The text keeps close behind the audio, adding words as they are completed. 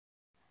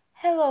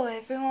Hello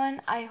everyone,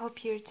 I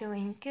hope you're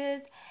doing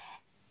good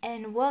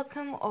and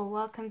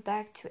welcome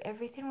back to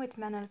Everything with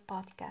Manal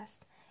podcast.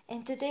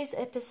 In today's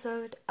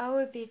episode, I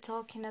will be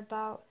talking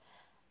about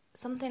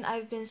something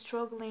I've been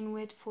struggling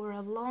with for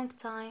a long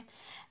time,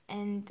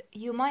 and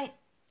you might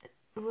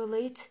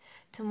relate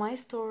to my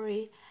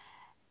story.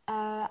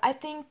 I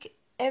think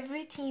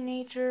every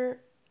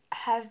teenager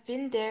have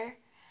been there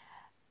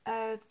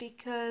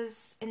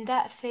because in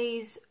that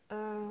phase,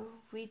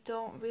 we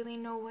don't really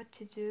know what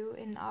to do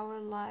in our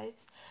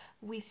lives.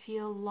 We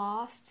feel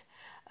lost.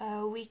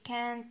 We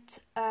can't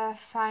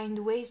find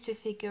ways to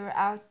figure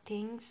out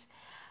things.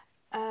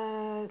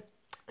 Uh,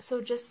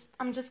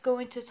 I'm just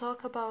going to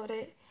talk about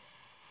it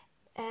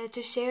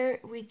to share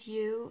with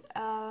you.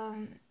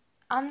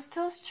 I'm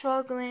still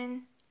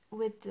struggling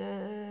with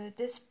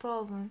this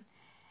problem,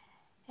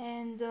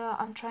 and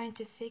I'm trying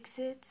to fix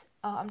it.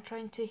 I'm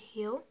trying to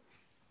heal.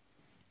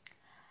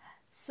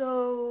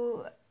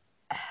 So,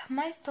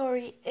 my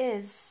story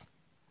is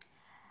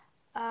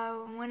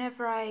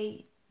whenever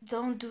I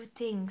don't do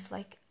things,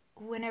 like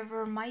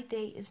whenever my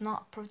day is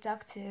not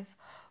productive,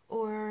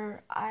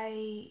 or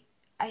I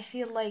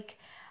feel like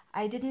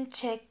I didn't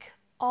check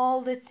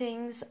all the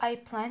things I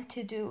planned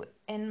to do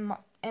in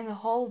the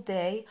whole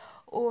day,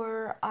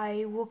 or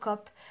I woke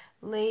up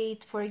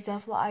late. For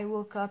example, I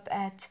woke up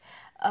at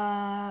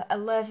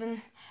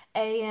 11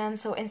 a.m.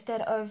 So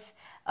instead of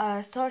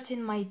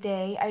starting my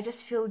day, I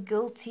just feel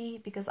guilty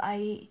because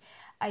I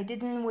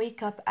didn't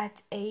wake up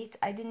at 8.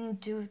 I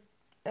didn't do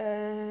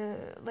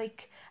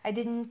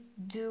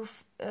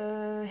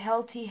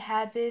healthy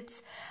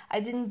habits. I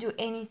didn't do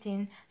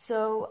anything.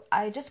 So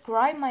I just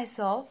grind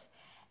myself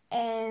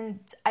and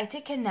I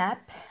take a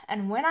nap.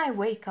 And when I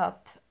wake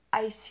up,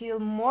 I feel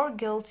more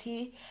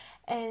guilty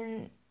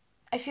and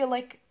I feel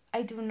like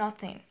I do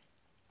nothing.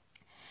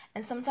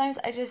 And sometimes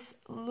I just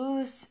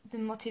lose the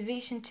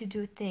motivation to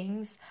do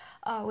things,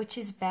 which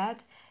is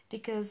bad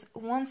because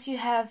once you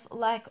have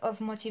lack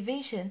of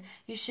motivation,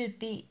 you should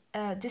be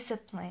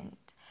disciplined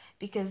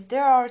because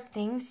there are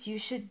things you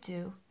should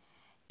do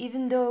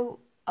even though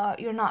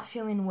you're not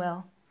feeling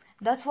well.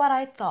 That's what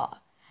I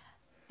thought.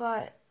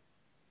 But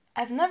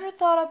I've never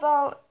thought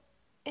about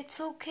it's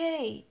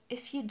okay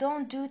if you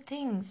don't do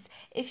things,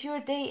 if your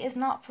day is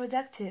not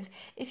productive,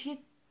 if you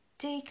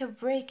take a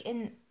break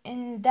in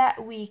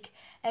that week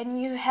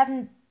and you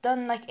haven't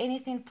done like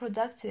anything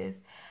productive.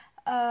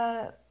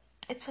 uh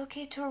it's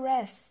okay to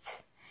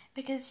rest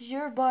because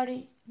your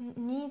body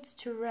needs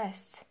to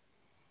rest.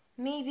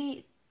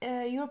 Maybe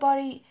your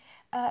body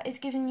is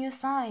giving you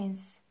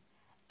signs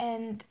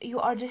and you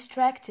are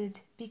distracted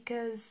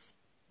because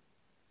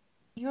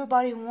your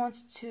body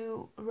wants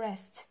to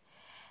rest.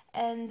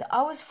 And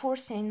I was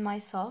forcing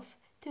myself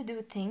to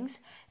do things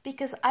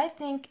because I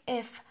think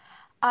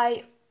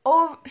I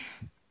over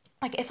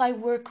if I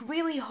work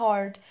really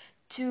hard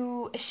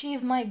to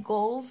achieve my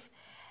goals,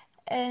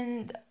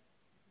 and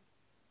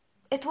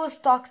it was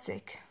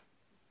toxic.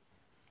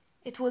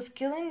 It was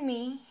killing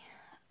me.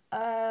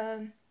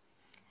 Um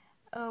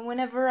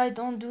Whenever I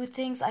don't do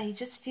things, I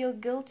just feel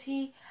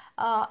guilty.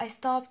 I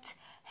stopped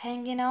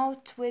hanging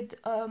out with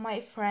my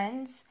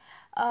friends.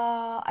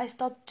 I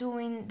stopped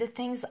doing the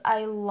things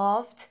I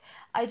loved.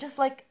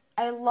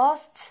 I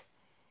lost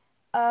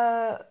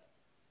uh,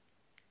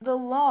 the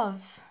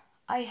love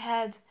I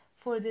had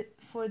for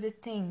the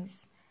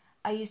things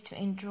I used to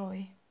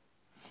enjoy.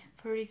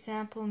 For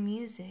example,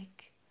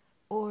 music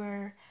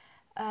or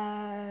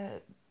uh,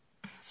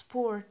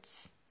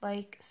 sports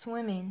like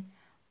swimming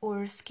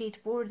or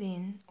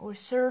skateboarding or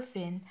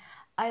surfing.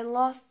 I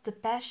lost the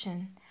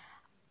passion.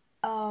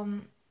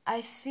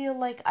 I feel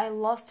like I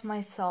lost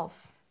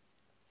myself.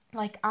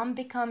 Like I'm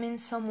becoming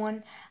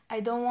someone I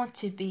don't want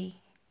to be.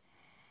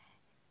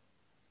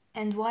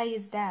 And why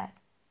is that?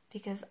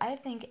 Because I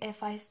think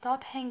if I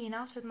stop hanging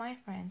out with my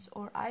friends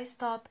or I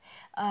stop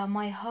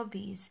my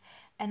hobbies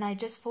and I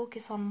just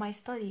focus on my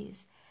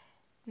studies,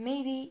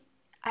 maybe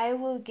I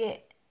will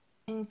get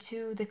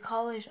into the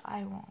college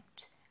I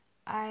want.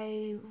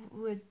 I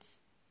would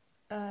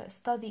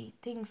study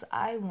things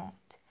I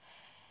want.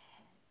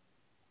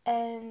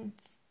 And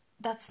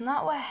that's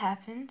not what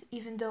happened,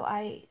 even though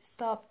I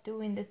stopped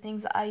doing the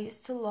things I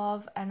used to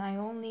love and I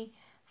only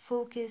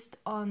focused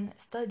on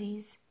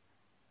studies.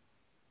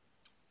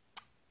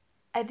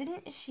 I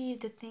didn't achieve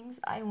the things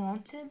I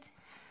wanted,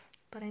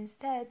 but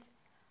instead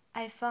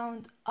I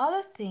found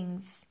other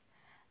things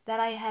that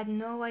I had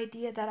no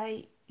idea that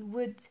I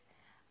would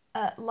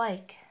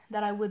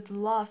that I would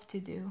love to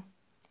do.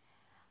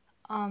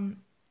 Um,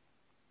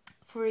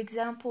 for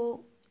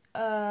example,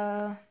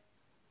 uh,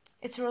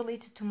 it's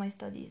related to my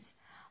studies.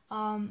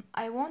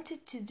 I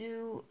wanted to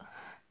do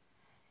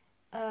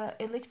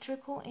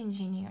electrical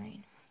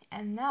engineering,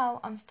 and now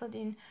I'm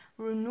studying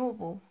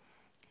renewable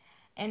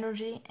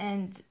energy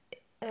and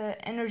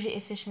energy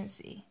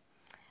efficiency,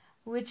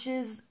 which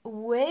is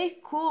way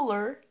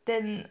cooler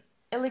than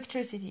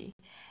electricity.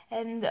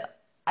 And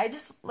I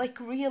just like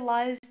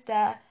realized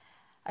that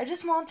I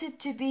just wanted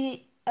to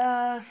be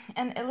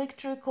an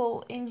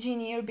electrical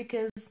engineer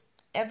because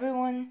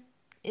everyone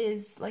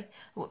is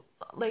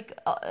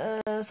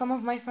some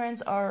of my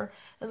friends are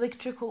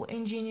electrical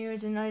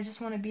engineers and I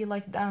just want to be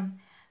like them.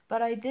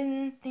 But I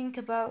didn't think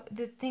about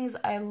the things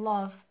I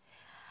love.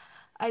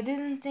 I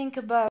didn't think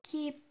about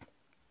keep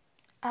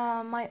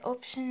my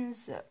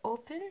options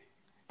open,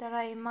 that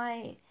I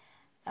might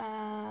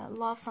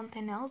love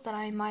something else, that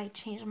I might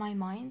change my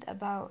mind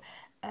about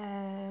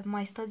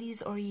my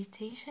studies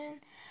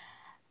orientation.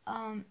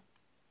 Um,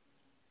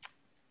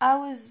 I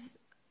was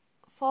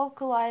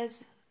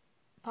focalized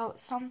about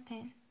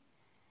something,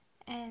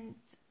 and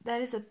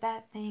that is a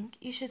bad thing.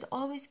 You should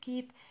always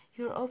keep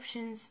your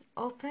options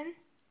open.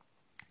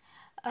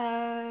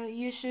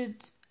 You should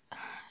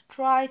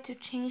try to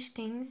change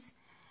things.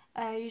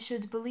 You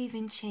should believe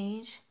in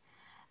change,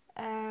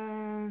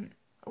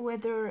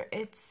 whether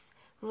it's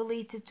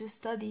related to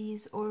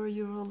studies or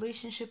your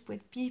relationship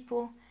with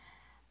people.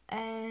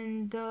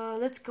 And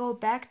let's go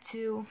back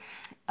to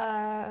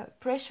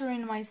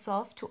pressuring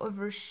myself to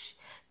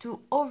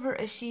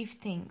overachieve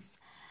things.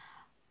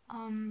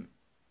 Um,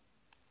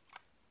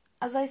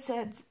 as I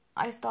said,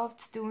 I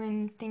stopped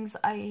doing things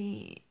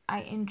I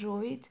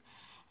enjoyed,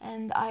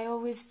 and I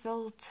always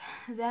felt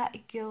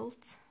that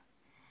guilt,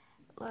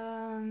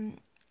 um,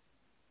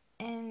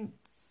 and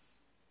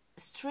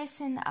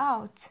stressing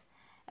out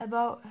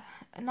about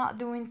not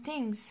doing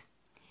things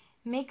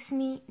makes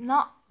me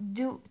not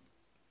do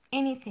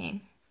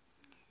anything.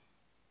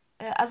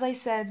 As I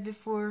said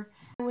before,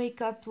 I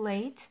wake up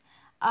late,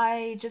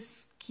 I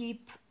just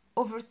keep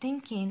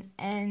overthinking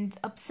and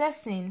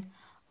obsessing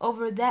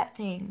over that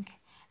thing.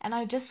 And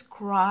I just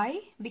cry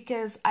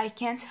because I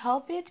can't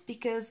help it,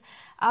 because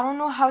I don't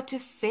know how to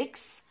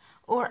fix,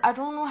 or I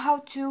don't know how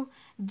to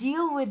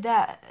deal with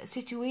that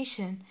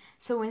situation.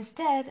 So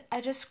instead,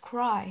 I just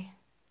cry,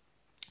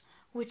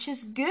 which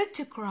is good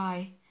to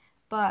cry,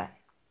 but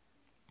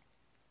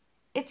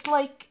it's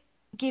like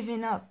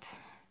giving up.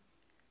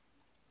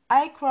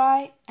 I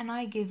cry and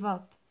I give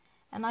up,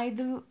 and I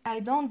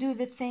don't do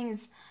the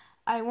things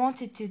I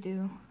wanted to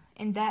do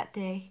in that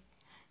day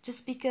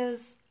just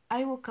because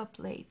I woke up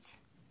late.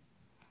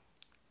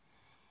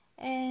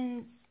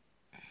 And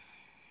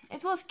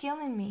it was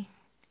killing me.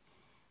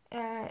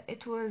 I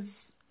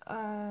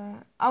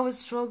was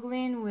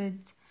struggling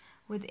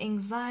with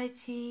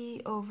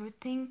anxiety,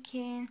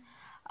 overthinking.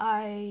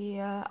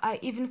 I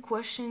even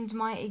questioned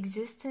my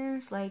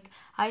existence. Like,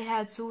 I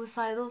had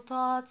suicidal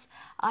thoughts.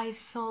 I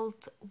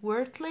felt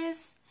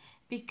worthless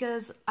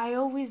because I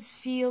always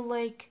feel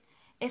like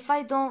if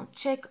I don't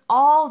check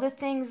all the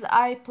things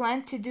I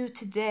plan to do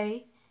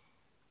today,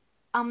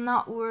 I'm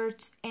not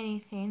worth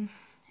anything.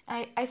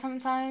 I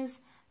sometimes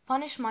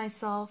punish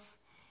myself,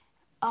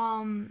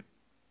 um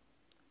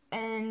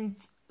and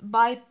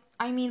by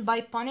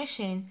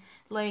punishing,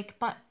 like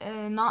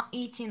not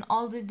eating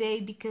all the day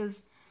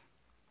because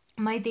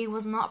my day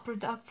was not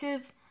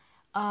productive.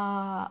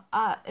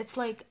 It's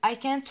like I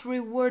can't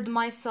reward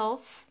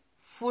myself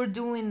for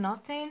doing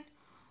nothing,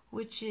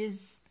 which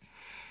is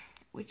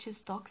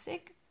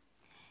toxic.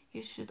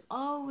 You should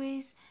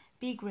always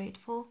be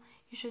grateful.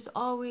 You should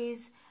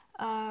always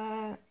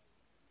uh,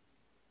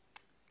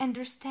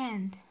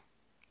 understand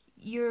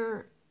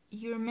your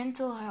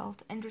mental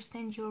health,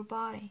 understand your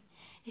body.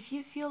 If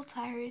you feel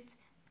tired,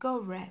 go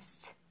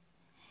rest.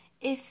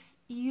 If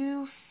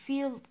you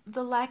feel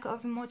the lack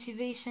of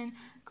motivation,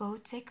 go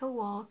take a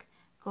walk,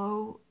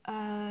 go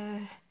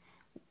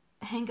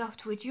hang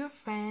out with your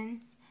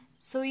friends,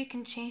 so you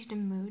can change the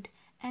mood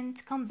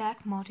and come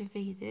back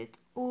motivated,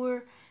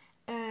 or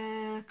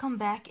come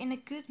back in a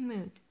good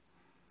mood.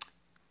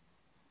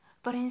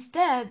 But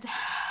instead,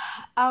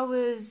 I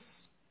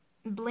was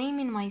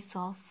blaming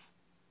myself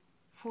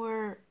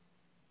for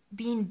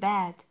being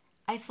bad.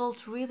 I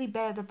felt really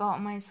bad about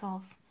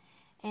myself,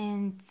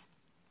 and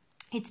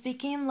it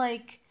became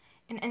like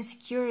an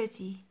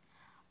insecurity.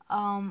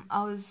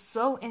 I was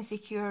so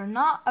insecure,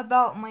 not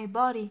about my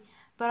body,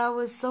 but I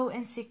was so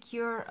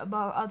insecure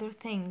about other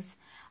things.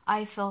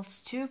 I felt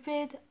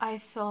stupid. I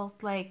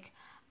felt like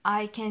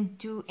I can't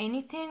do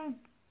anything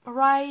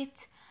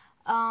right.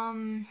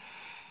 Um,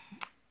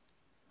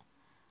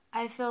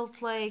 I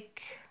felt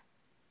like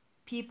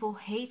people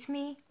hate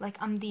me, like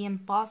I'm the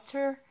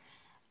imposter,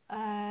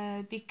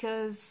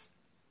 because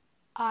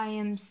I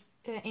am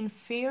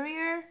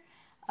inferior.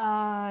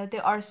 They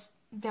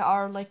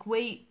are like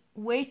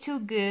way too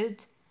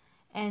good,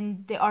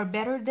 and they are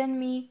better than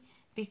me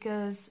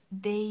because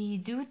they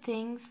do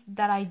things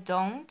that I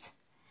don't.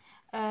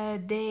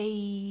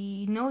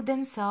 They know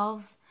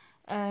themselves.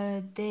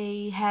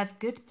 They have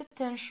good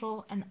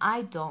potential, and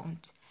I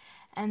don't.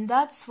 And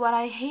that's what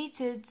I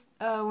hated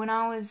when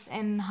I was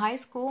in high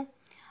school.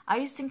 I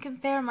used to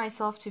compare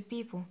myself to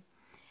people,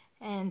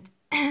 and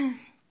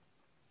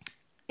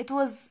it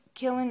was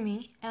killing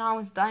me, and I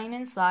was dying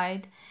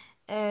inside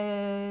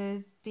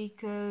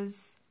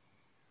because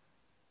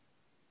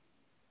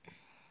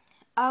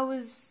I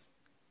was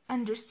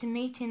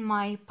underestimating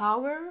my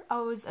power. I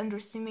was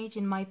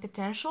underestimating my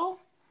potential.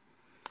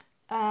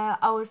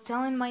 I was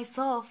telling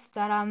myself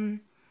that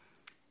I'm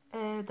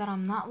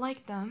not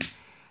like them.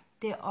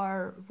 They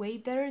are way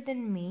better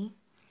than me.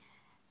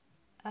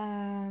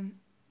 um,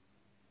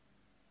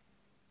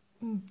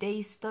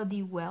 they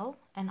study well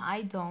and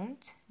I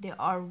don't. They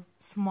are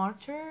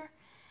smarter,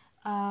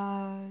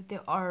 they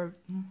are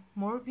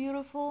more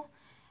beautiful,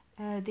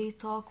 they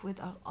talk with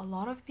a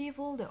lot of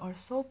people, they are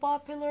so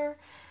popular.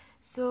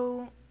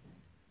 So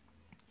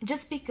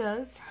just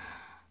because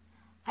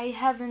I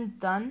haven't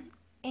done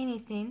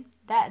anything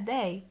that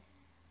day,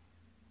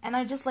 and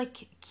I just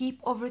like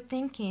keep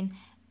overthinking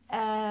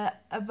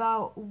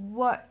about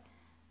what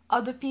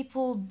other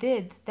people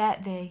did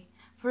that day.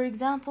 For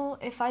example,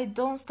 if I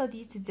don't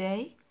study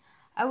today,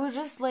 I would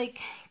just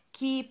like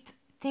keep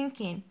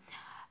thinking,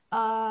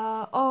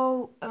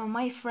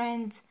 my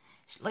friend,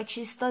 like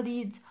she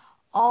studied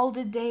all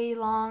the day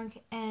long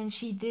and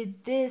she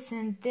did this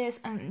and this,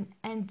 and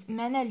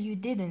Manel, you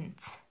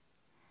didn't.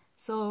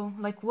 So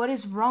like, what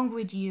is wrong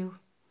with you?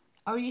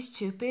 Are you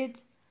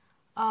stupid?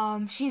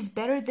 She's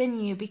better than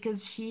you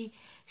because she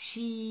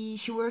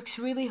works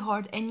really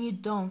hard and you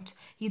don't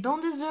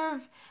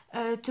deserve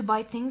to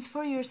buy things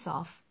for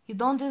yourself. You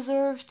don't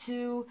deserve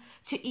to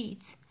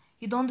eat.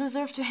 You don't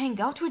deserve to hang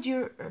out with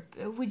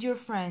your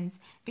friends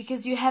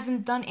because you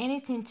haven't done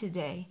anything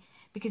today,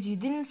 because you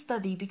didn't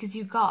study, because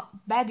you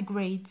got bad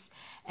grades.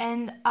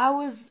 And I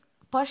was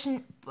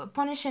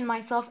punishing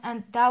myself,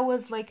 and that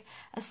was like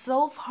a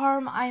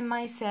self-harm, I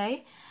might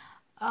say.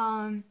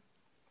 um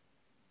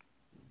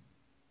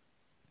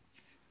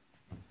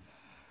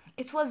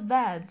it was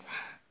bad.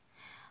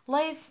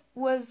 Life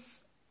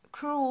was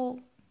cruel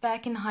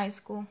back in high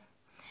school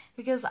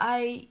because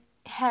I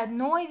had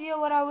no idea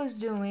what I was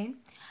doing.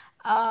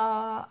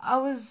 I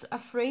was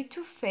afraid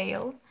to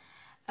fail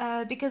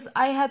because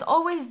I had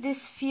always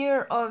this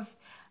fear of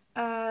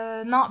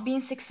not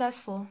being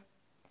successful.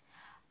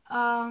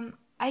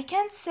 I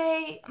can't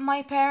say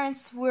my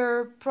parents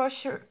were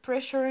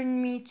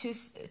pressuring me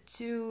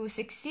to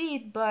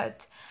succeed,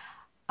 but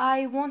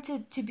I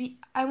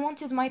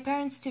wanted my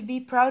parents to be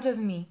proud of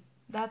me.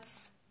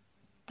 That's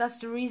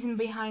the reason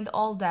behind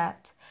all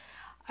that.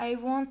 I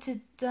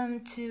wanted them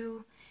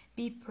to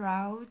be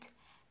proud,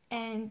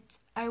 and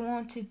I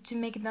wanted to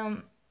make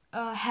them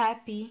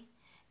happy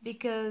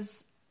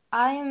because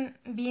I am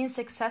being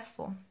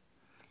successful.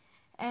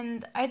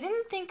 And I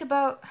didn't think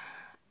about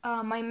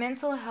my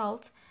mental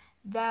health,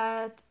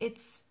 that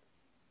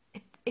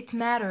it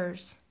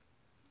matters.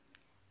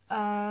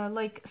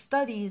 Like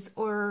studies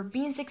or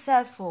being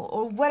successful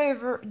or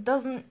whatever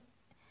doesn't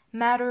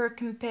matter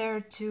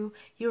compared to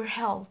your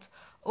health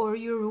or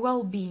your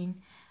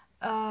well-being,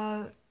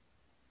 uh,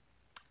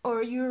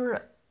 or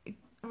your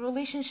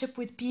relationship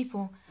with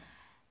people.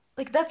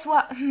 Like that's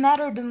what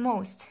mattered the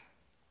most.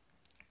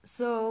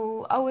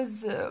 So I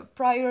was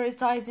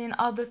prioritizing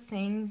other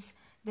things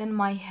than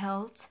my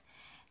health,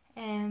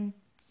 and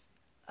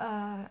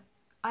uh,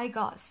 I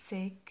got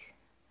sick.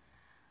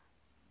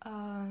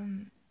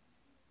 um,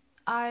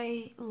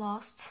 I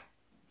lost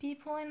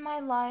people in my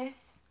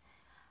life.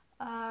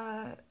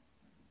 uh,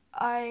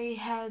 I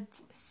had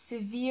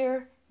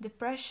severe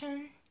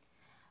depression.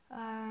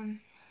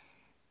 um,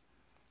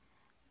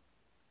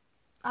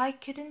 I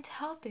couldn't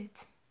help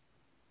it.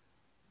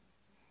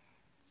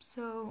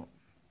 So,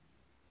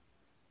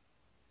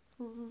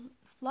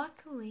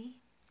 luckily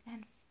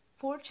and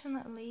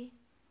fortunately,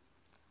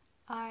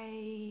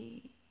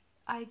 I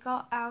I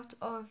got out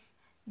of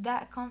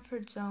that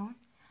comfort zone.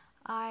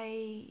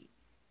 I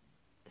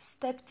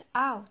stepped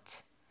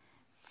out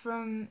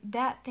from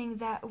that thing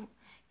that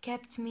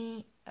kept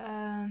me.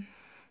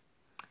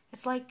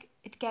 It's like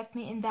it kept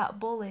me in that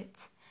bullet,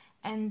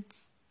 and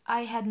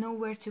I had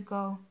nowhere to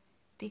go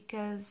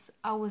because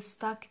I was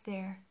stuck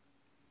there.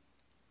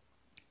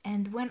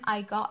 And when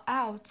I got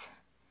out,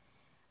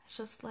 I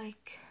just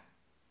like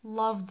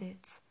loved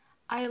it.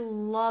 I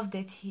loved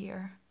it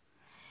here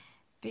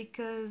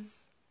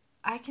because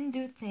I can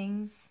do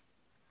things.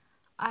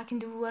 I can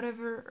do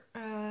whatever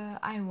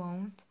I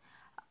want.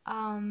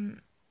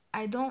 Um,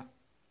 I don't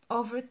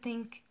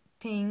overthink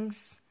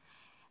things.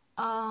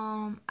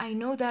 I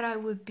know that I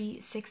would be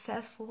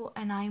successful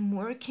and I'm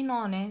working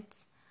on it.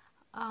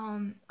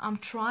 I'm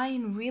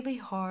trying really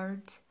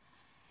hard,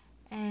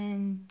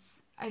 and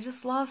I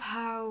just love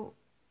how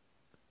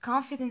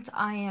confident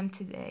I am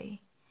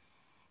today.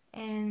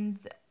 And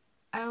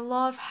I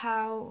love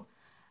how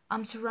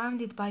I'm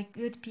surrounded by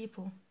good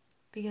people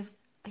because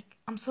like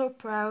I'm so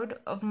proud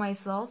of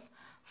myself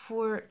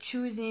for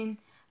choosing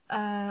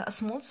a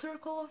small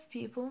circle of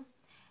people,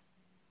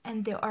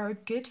 and they are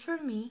good for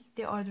me.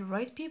 They are the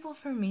right people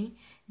for me.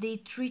 They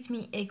treat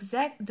me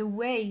exact the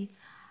way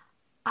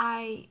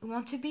I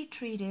want to be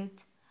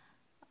treated.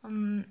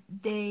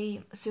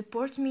 They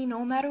support me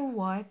no matter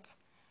what.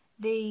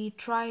 They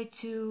try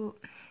to,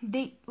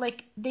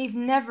 they've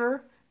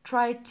never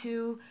tried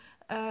to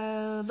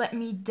let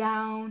me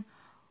down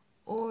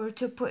or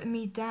to put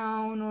me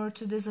down or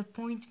to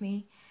disappoint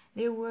me.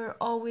 They were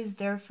always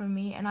there for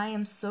me, and I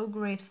am so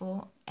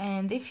grateful.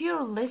 And if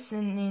you're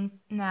listening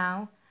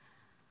now,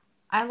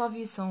 I love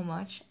you so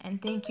much,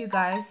 and for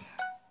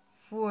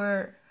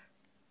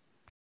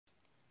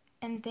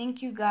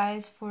thank you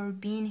guys for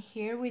being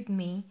here with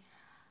me.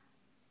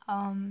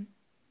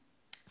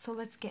 So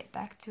let's get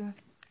back to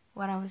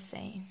what I was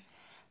saying.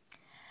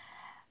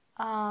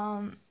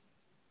 Um,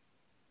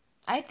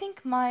 I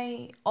think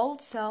my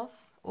old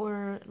self,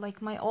 or like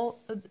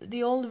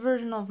the old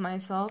version of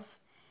myself,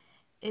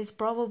 is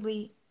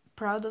probably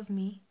proud of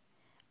me,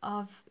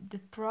 of the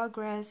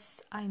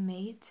progress I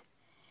made,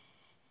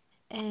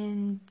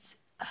 and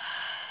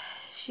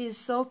she is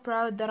so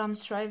proud that I'm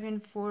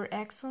striving for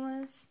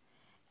excellence,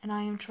 and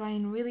I am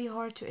trying really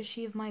hard to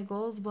achieve my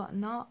goals, but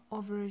not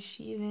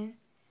overachieving.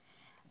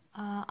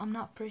 I'm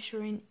not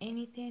pressuring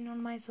anything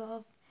on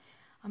myself.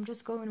 I'm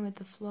just going with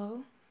the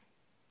flow.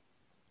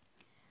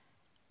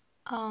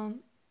 Um,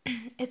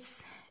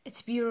 it's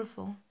it's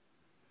beautiful.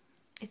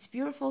 It's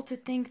beautiful to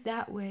think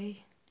that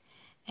way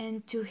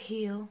and to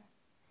heal,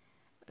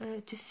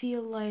 to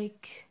feel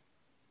like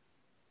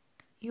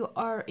you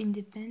are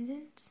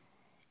independent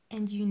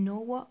and you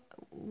know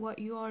what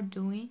you are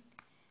doing.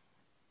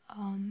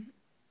 Um,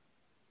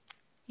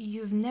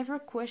 you've never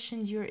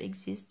questioned your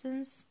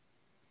existence.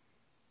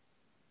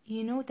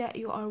 You know that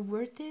you are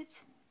worth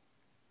it,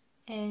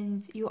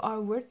 and you are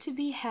worth to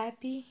be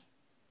happy.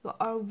 You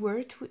are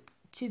worth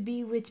to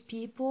be with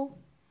people,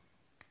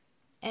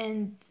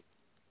 and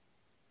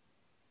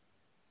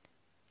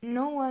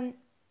no one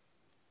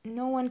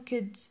no one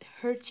could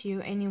hurt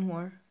you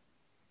anymore.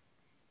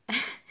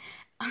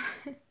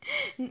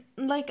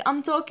 Like,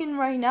 I'm talking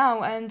right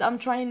now and I'm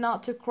trying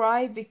not to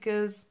cry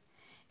because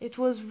it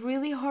was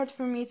really hard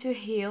for me to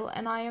heal,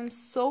 and I am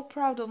so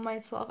proud of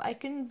myself. I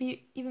couldn't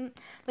be even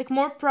like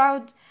more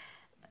proud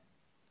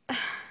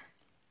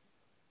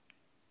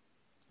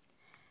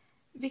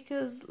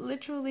because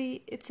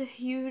literally it's a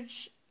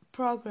huge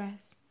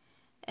progress.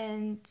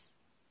 And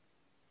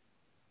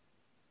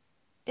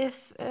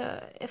if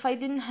I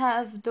didn't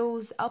have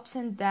those ups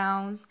and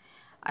downs,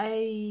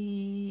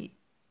 I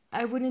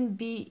I wouldn't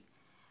be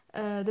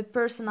the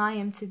person I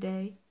am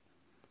today.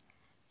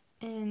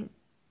 And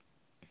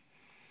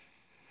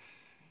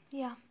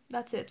yeah,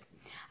 that's it.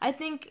 I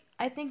think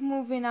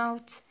moving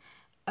out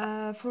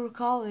for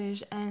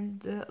college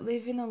and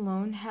living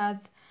alone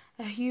had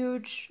a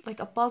huge, like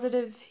a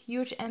positive,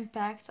 huge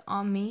impact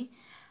on me,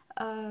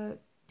 uh,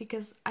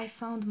 because I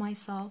found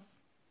myself.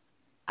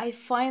 I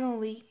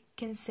finally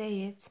can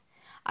say it.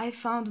 I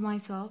found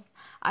myself.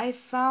 I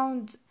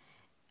found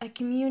a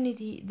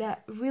community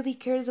that really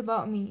cares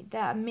about me,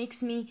 that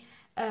makes me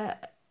uh,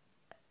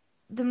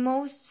 the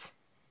most,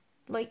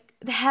 like,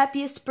 the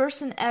happiest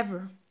person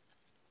ever.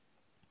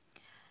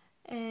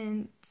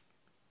 And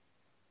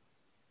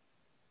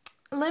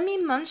let me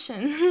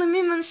mention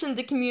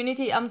the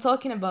community I'm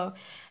talking about.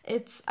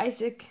 It's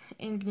Isaac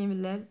in Bni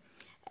Mellal,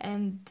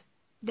 and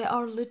they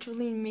are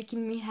literally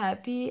making me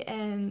happy,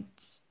 and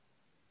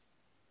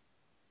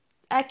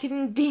I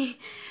couldn't be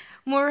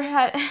more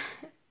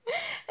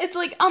it's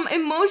like I'm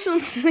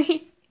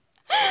emotionally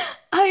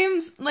I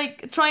am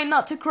like trying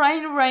not to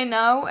cry right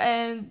now,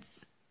 and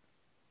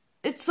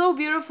it's so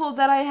beautiful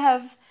that I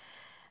have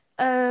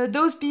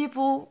those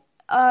people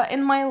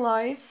in my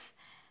life,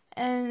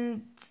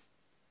 and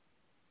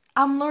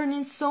I'm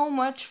learning so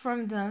much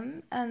from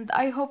them, and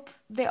I hope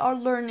they are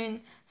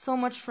learning so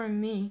much from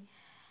me.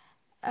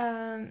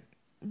 Um,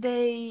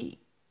 they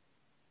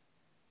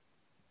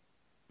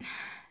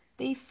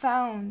they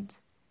found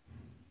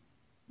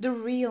the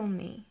real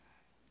me,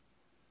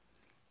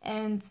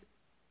 and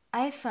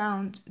I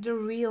found the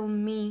real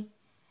me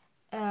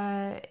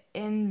uh,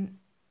 in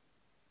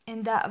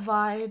that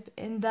vibe,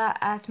 in that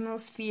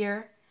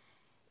atmosphere.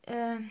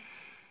 Um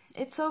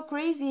it's so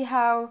crazy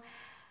how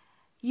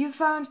you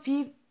found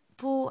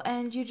people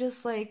and you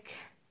just like,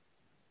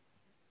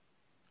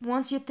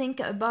 once you think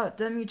about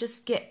them, you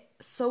just get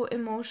so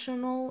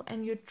emotional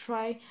and you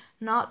try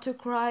not to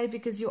cry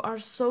because you are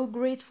so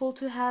grateful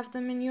to have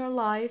them in your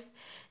life.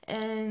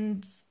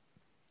 And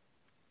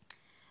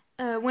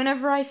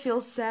whenever I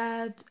feel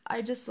sad,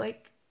 I just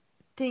like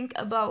think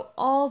about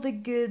all the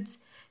good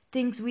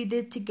things we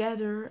did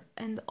together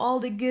and all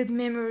the good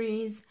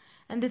memories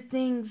and the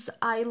things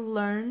I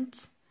learned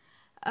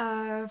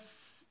uh,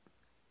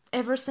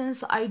 ever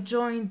since I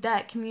joined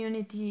that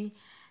community.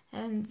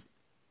 And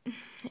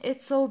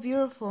it's so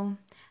beautiful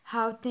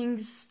how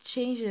things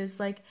changes.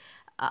 Like,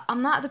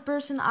 I'm not the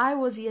person I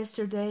was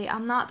yesterday.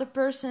 I'm not the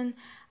person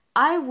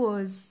I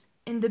was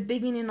in the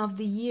beginning of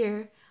the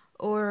year,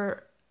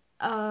 or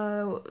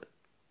uh,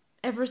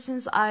 ever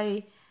since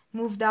I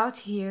moved out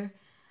here.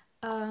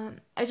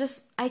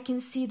 I can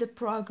see the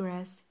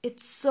progress.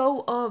 It's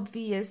so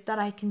obvious that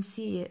I can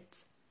see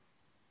it.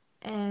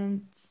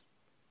 And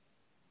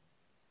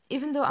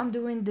even though I'm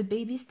doing the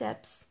baby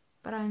steps,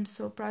 but I'm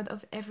so proud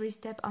of every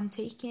step I'm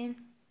taking.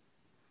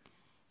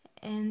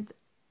 And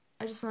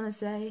I just want to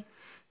say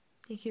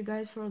thank you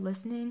guys for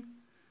listening.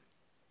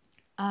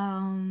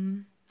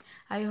 Um,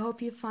 I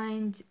hope you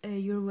find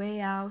your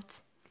way out.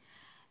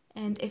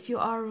 And if you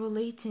are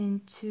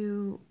relating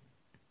to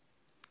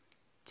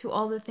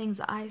all the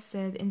things I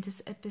said in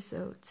this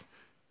episode,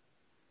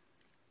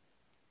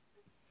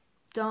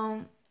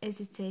 don't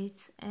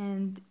hesitate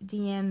and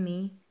DM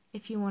me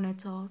if you want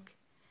to talk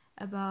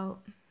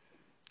about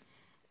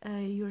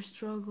your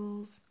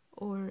struggles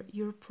or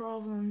your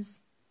problems.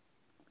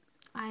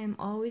 I am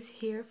always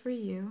here for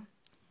you.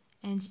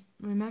 And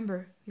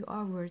remember, you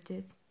are worth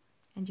it.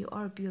 And you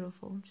are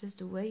beautiful just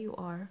the way you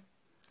are.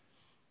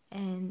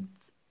 And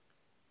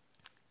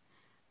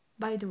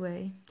by the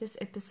way, this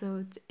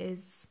episode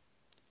is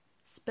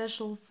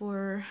special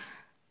for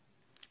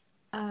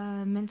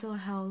mental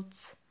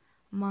health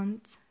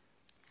month.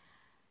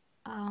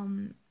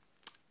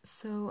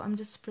 So I'm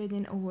just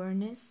spreading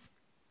awareness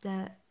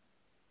that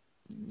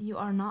you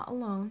are not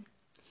alone.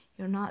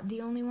 You're not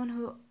the only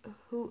one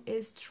who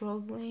is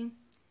struggling.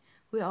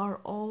 We are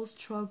all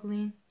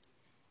struggling,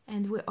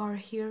 and we are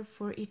here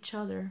for each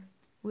other.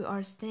 We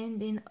are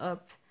standing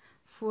up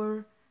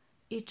for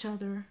each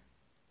other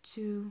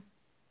to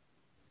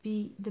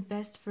be the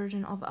best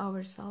version of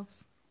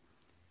ourselves.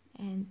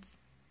 And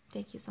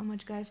thank you so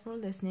much, guys, for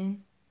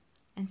listening,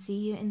 and see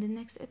you in the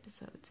next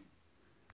episode.